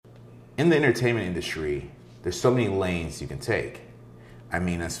in the entertainment industry, there's so many lanes you can take. I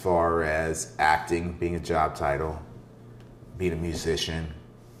mean, as far as acting being a job title, being a musician,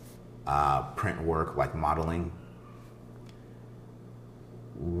 print work like modeling.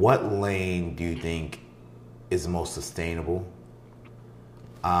 What lane do you think is the most sustainable?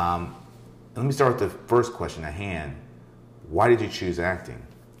 Let me start with the first question at hand. Why did you choose acting?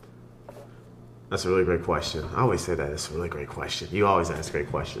 That's a really great question. I always say that. It's a really great question. You always ask great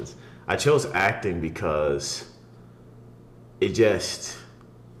questions. I chose acting because it just,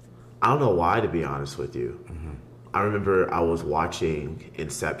 I don't know why, to be honest with you. Mm-hmm. I remember I was watching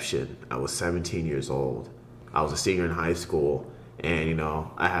Inception. I was 17 years old. I was a senior in high school, and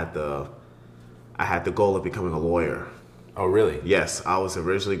I had the goal of becoming a lawyer. Oh, really? Yes, I was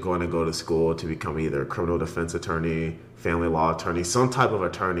originally going to go to school to become either a criminal defense attorney, family law attorney, some type of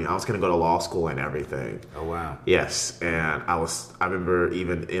attorney. I was going to go to law school and everything. Oh, wow. Yes, and I remember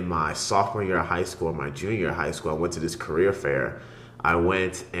even in my sophomore year of high school, my junior year of high school, I went to this career fair. I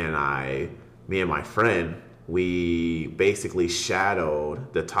went and me and my friend, we basically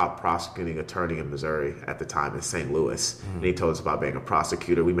shadowed the top prosecuting attorney in Missouri at the time in St. Louis. Mm-hmm. And he told us about being a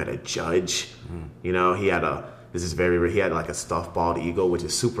prosecutor. We met a judge. Mm-hmm. He had he had like a stuffed bald eagle, which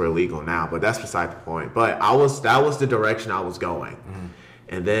is super illegal now, but that's beside the point. But that was the direction I was going. Mm-hmm.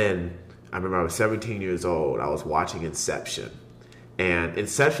 And then I remember I was 17 years old. I was watching Inception. And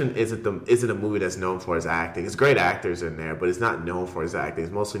Inception isn't a movie that's known for its acting. It's great actors in there, but it's not known for its acting.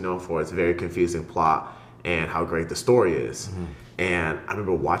 It's mostly known for its very confusing plot and how great the story is. Mm-hmm. And I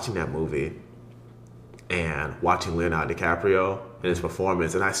remember watching that movie and watching Leonardo DiCaprio and his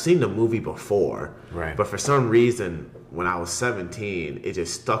performance. And I've seen the movie before, right? But for some reason, when I was 17, it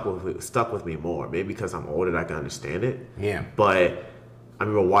just stuck with me more. Maybe because I'm older, I can understand it. Yeah. But I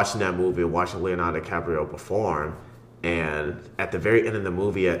remember watching that movie, watching Leonardo DiCaprio perform, and at the very end of the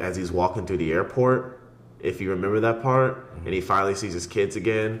movie, as he's walking through the airport, if you remember that part, mm-hmm. and he finally sees his kids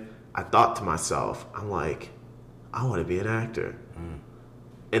again, I thought to myself, I'm like, I want to be an actor. Mm.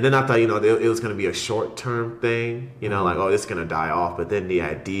 And then I thought, it was going to be a short-term thing, like, oh, this is going to die off. But then the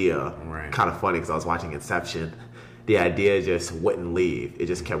idea, kind of funny because I was watching Inception, the idea just wouldn't leave. It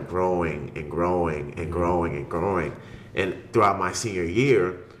just kept growing and growing and growing and growing. And throughout my senior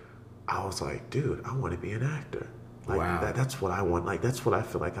year, I was like, dude, I want to be an actor. Like, wow. That's what I want. Like, that's what I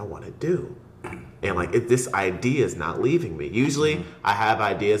feel like I want to do. And like, this idea is not leaving me. Usually, mm-hmm. I have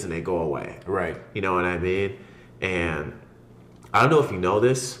ideas and they go away. Right. You know what I mean? And I don't know if you know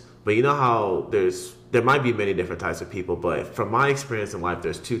this, but you know how there might be many different types of people, but from my experience in life,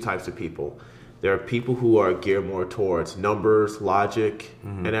 there's two types of people. There are people who are geared more towards numbers, logic,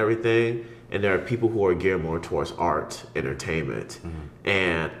 mm-hmm. and everything. And there are people who are geared more towards art, entertainment. Mm-hmm.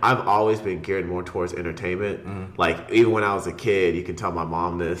 And I've always been geared more towards entertainment. Mm-hmm. Like, even when I was a kid, you can tell my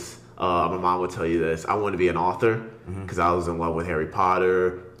mom this. My mom would tell you this. I wanted to be an author because I was in love with Harry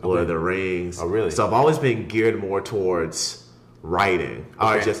Potter, Lord of the Rings. Oh, really? So I've always been geared more towards writing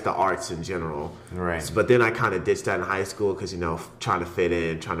or just the arts in general. Right. But then I kind of ditched that in high school because, trying to fit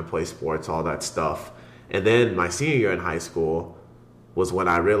in, trying to play sports, all that stuff. And then my senior year in high school was when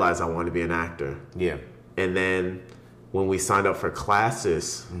I realized I wanted to be an actor. Yeah. And then when we signed up for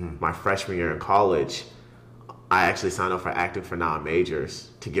classes, mm-hmm. my freshman year in college, I actually signed up for acting for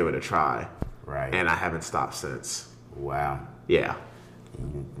non-majors to give it a try. Right. And I haven't stopped since. Wow. Yeah.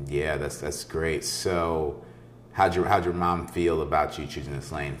 Yeah, that's great. So how'd your mom feel about you choosing this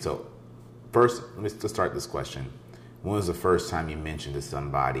lane? So first, let's start this question. When was the first time you mentioned to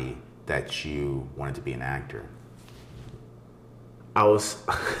somebody that you wanted to be an actor? It was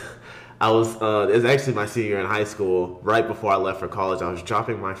actually my senior year in high school. Right before I left for college, I was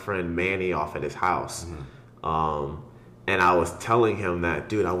dropping my friend Manny off at his house. Mm-hmm. And I was telling him that,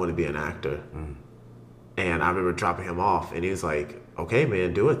 dude, I want to be an actor. Mm. And I remember dropping him off, and he was like, okay,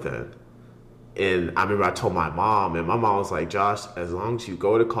 man, do it then. And I remember I told my mom, and my mom was like, Josh, as long as you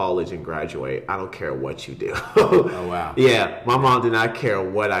go to college and graduate, I don't care what you do. Oh, wow. Yeah, my mom did not care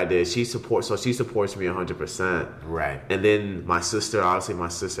what I did. She supports me 100%. Right. And then my sister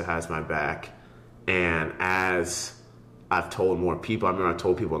has my back. And as I've told more people, I remember I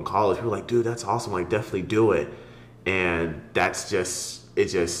told people in college, people were like, dude, that's awesome. Like, definitely do it. And that's just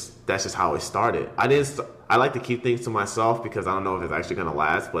how it started. I like to keep things to myself because I don't know if it's actually going to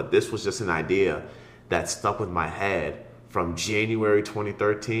last, but this was just an idea that stuck with my head from January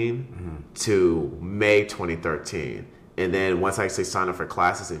 2013 mm-hmm. to May 2013. And then once I actually signed up for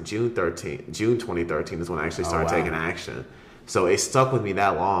classes in June 2013 is when I actually started taking action. So it stuck with me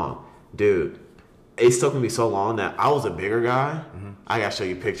that long. Dude, it stuck with me so long that I was a bigger guy. Mm-hmm. I got to show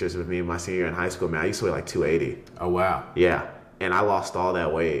you pictures of me in my senior year in high school, man. I used to weigh like 280. Oh, wow. Yeah. And I lost all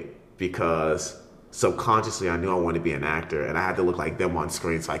that weight because subconsciously I knew I wanted to be an actor, and I had to look like them on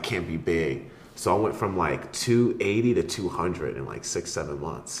screen, so I can't be big. So I went from like 280 to 200 in like 6-7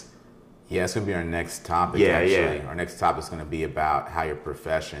 months. Yeah, it's going to be our next topic, Yeah, actually. yeah. Our next topic is going to be about how your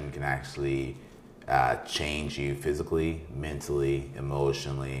profession can actually change you physically, mentally,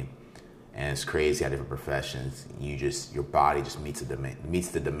 emotionally. And it's crazy how different professions, your body just meets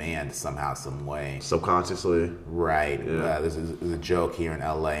the demand somehow, some way. Subconsciously. Right. Yeah. There's a joke here in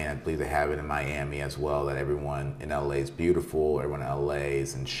LA, and I believe they have it in Miami as well, that everyone in LA is beautiful, everyone in LA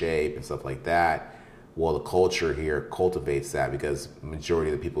is in shape and stuff like that. Well, the culture here cultivates that because the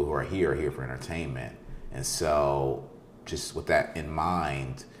majority of the people who are here for entertainment. And so just with that in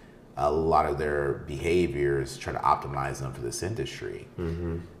mind, a lot of their behaviors try to optimize them for this industry.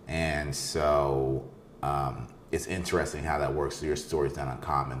 Mm-hmm. And so it's interesting how that works. So your story's not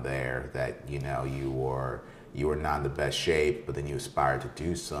uncommon there, that, you were not in the best shape, but then you aspired to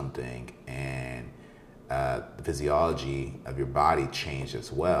do something, and the physiology of your body changed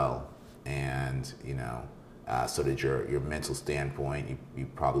as well. And, so did your mental standpoint. You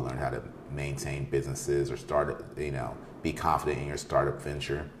probably learned how to maintain businesses or be confident in your startup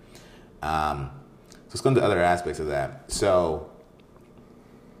venture. So let's go into other aspects of that. So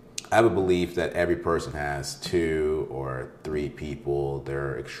I have a belief that every person has 2 or 3 people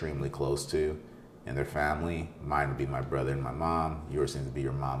they're extremely close to in their family. Mine would be my brother and my mom. Yours seems to be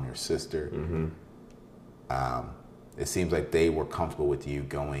your mom and your sister. Mm-hmm. It seems like they were comfortable with you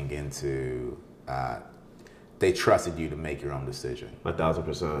going into, they trusted you to make your own decision.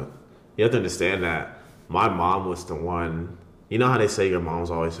 1,000%. You have to understand that my mom was the one. You know how they say your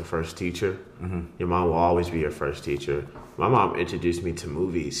mom's always the first teacher? Mm-hmm. Your mom will always be your first teacher. My mom introduced me to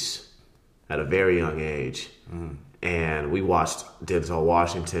movies at a very young age. Mm-hmm. And we watched Denzel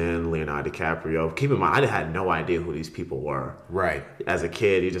Washington, Leonardo DiCaprio. Keep in mind, I had no idea who these people were. Right. As a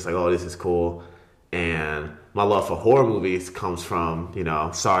kid, you're just like, oh, this is cool. And my love for horror movies comes from,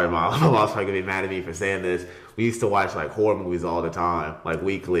 sorry, my mom's probably going to be mad at me for saying this. We used to watch like horror movies all the time, like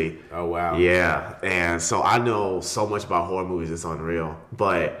weekly. Oh, wow. Yeah. And so I know so much about horror movies, it's unreal.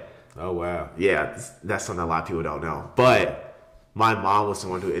 But, oh, wow. Yeah, that's something a lot of people don't know. But my mom was the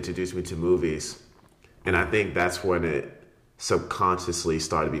one who introduced me to movies. And I think that's when it subconsciously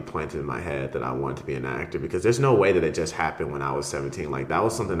started to be planted in my head that I wanted to be an actor. Because there's no way that it just happened when I was 17. Like, that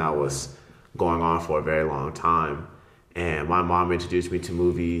was something that was going on for a very long time. And my mom introduced me to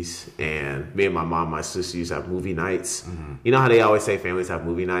movies, and me and my mom, my sister used to have movie nights. Mm-hmm. You know how they always say families have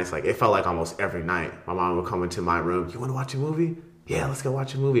movie nights? Like, it felt like almost every night my mom would come into my room. You want to watch a movie? Yeah, let's go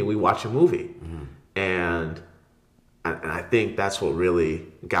watch a movie. And we watch a movie. Mm-hmm. And I think that's what really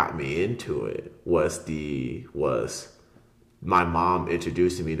got me into it was my mom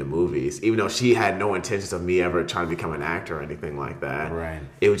introducing me to movies, even though she had no intentions of me ever trying to become an actor or anything like that. Right.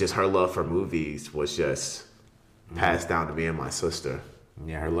 It was just her love for movies was just passed down to me and my sister.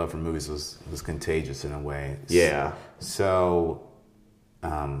 Yeah, her love for movies was contagious in a way. Yeah. So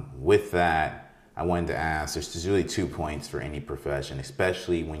with that, I wanted to ask, there's really 2 points for any profession,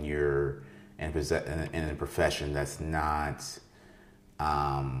 especially when you're in a profession that's not,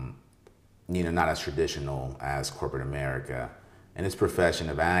 not as traditional as corporate America. In this profession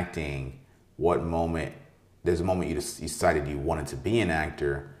of acting, there's a moment you decided you wanted to be an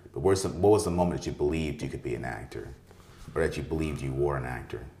actor, but what was the moment that you believed you could be an actor, or that you believed you were an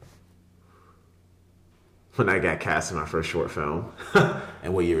actor? When I got cast in my first short film.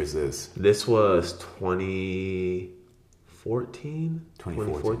 And what year is this? This was 2014,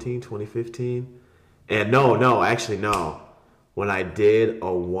 2015. And no. When I did a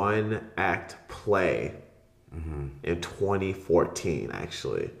 1-act play in 2014,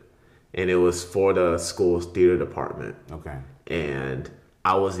 actually. And it was for the school's theater department. Okay. And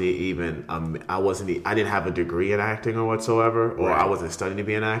I didn't have a degree in acting or whatsoever, or I wasn't studying to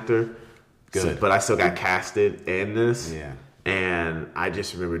be an actor. Good. But I still got casted in this. Yeah. And I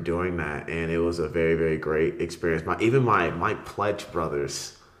just remember doing that, and it was a very, very great experience. My pledge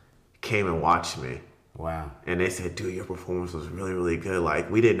brothers came and watched me. Wow. And they said, dude, your performance was really, really good. Like,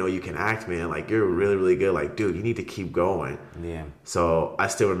 we didn't know you can act, man. Like, you're really, really good. Like, dude, you need to keep going. Yeah. So I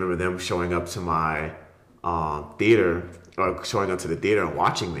still remember them showing up to my theater, or showing up to the theater and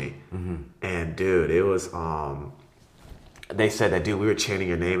watching me. Mm-hmm. And, dude, it was... They said that, dude, we were chanting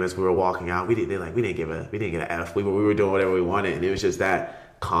your name as we were walking out. We didn't get an F. We were doing whatever we wanted, and it was just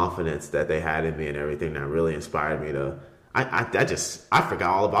that confidence that they had in me and everything that really inspired me to. I forgot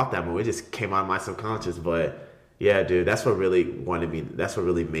all about that movie. It just came out of my subconscious. But yeah, dude, that's what really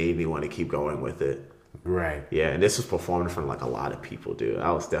made me want to keep going with it. Right. Yeah, and this was performed in front of like a lot of people, dude.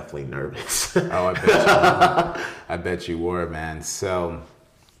 I was definitely nervous. Oh, I bet you were, man. So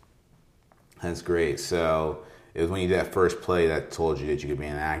That's great. So it was when you did that first play that told you that you could be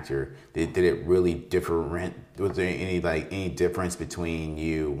an actor. Did it really different? Was there any difference between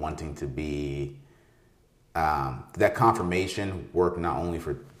you wanting to be that confirmation work not only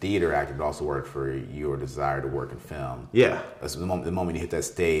for theater acting but also work for your desire to work in film? Yeah. That's the moment you hit that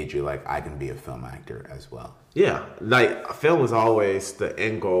stage, you're like, I can be a film actor as well. Yeah, like film was always the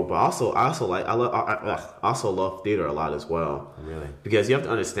end goal, but I also love theater a lot as well. Really? Because you have to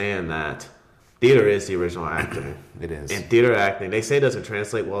understand that theater is the original acting. It is. And theater acting, they say it doesn't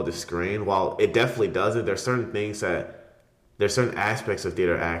translate well to screen. While it definitely doesn't, there's certain aspects of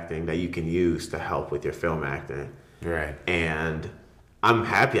theater acting that you can use to help with your film acting. Right. And I'm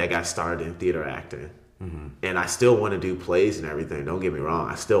happy I got started in theater acting. Mm-hmm. And I still want to do plays and everything. Don't get me wrong.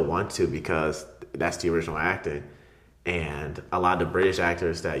 I still want to because that's the original acting. And a lot of the British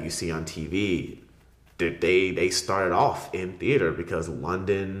actors that you see on TV, they started off in theater because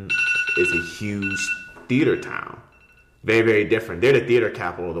London is a huge theater town. Very, very different. They're the theater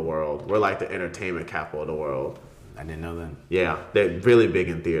capital of the world. We're like the entertainment capital of the world. I didn't know that. Yeah, they're really big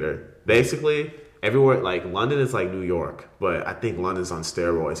in theater. Basically, everywhere, like London is like New York, but I think London's on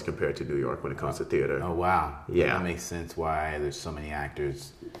steroids compared to New York when it comes to theater. Oh, wow. Yeah. That makes sense why there's so many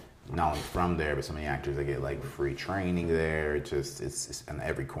actors, not only from there, but so many actors that get like free training there. It's on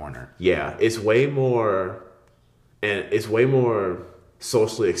every corner. Yeah, it's way more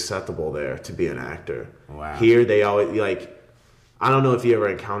socially acceptable there to be an actor. Wow. Here, they always, like, I don't know if you ever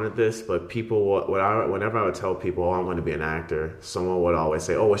encountered this, but people, whenever I would tell people, oh, I'm going to be an actor, someone would always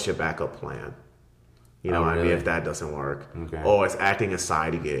say, oh, what's your backup plan? You know what I mean? If that doesn't work. Okay. Oh, it's acting a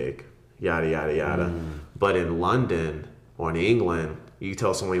side gig, yada, yada, yada. But in London or in England, you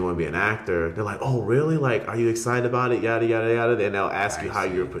tell someone you want to be an actor, they're like, oh, really? Like, are you excited about it? Yada, yada, yada. Then they'll ask you how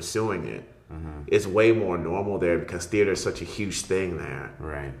you're pursuing it. Mm-hmm. It's way more normal there because theater is such a huge thing there.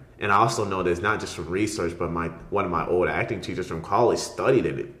 Right. And I also know this not just from research, but one of my old acting teachers from college studied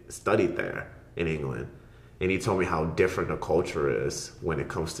there in England. And he told me how different the culture is when it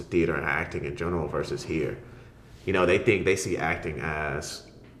comes to theater and acting in general versus here. You know, they see acting as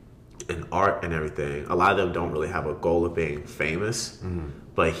an art and everything. A lot of them don't really have a goal of being famous. Mm-hmm.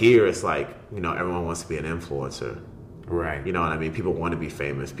 But here it's like, you know, everyone wants to be an influencer. Right. You know what I mean? People want to be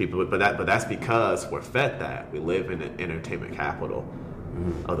famous. But that's because we're fed that. We live in the entertainment capital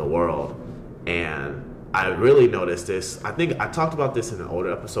of the world. And I really noticed this. I think I talked about this in an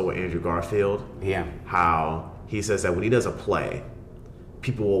older episode with Andrew Garfield. Yeah. How he says that when he does a play,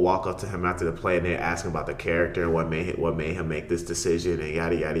 people will walk up to him after the play and they ask him about the character and what made him make this decision and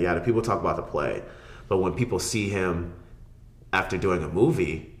yada, yada, yada. People talk about the play. But when people see him after doing a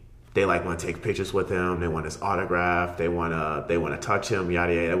movie, they like want to take pictures with him. They want his autograph. They want to touch him.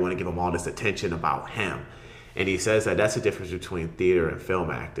 Yada yada. They want to give him all this attention about him. And he says that that's the difference between theater and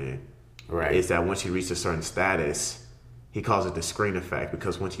film acting. Right. Is that once you reach a certain status, he calls it the screen effect,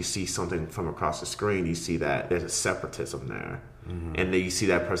 because once you see something from across the screen, you see that there's a separatism there, and then you see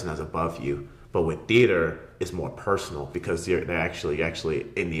that person as above you. But with theater, it's more personal because they're actually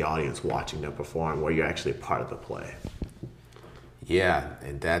in the audience watching them perform, where you're actually part of the play. Yeah,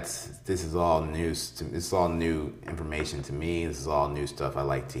 and this is all news. This is all new information to me. This is all new stuff I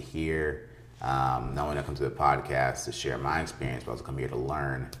like to hear. Not only I come to the podcast to share my experience, but also come here to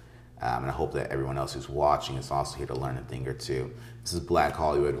learn. And I hope that everyone else who's watching is also here to learn a thing or two. This is Black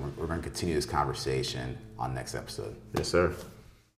Hollywood. We're going to continue this conversation on next episode. Yes, sir.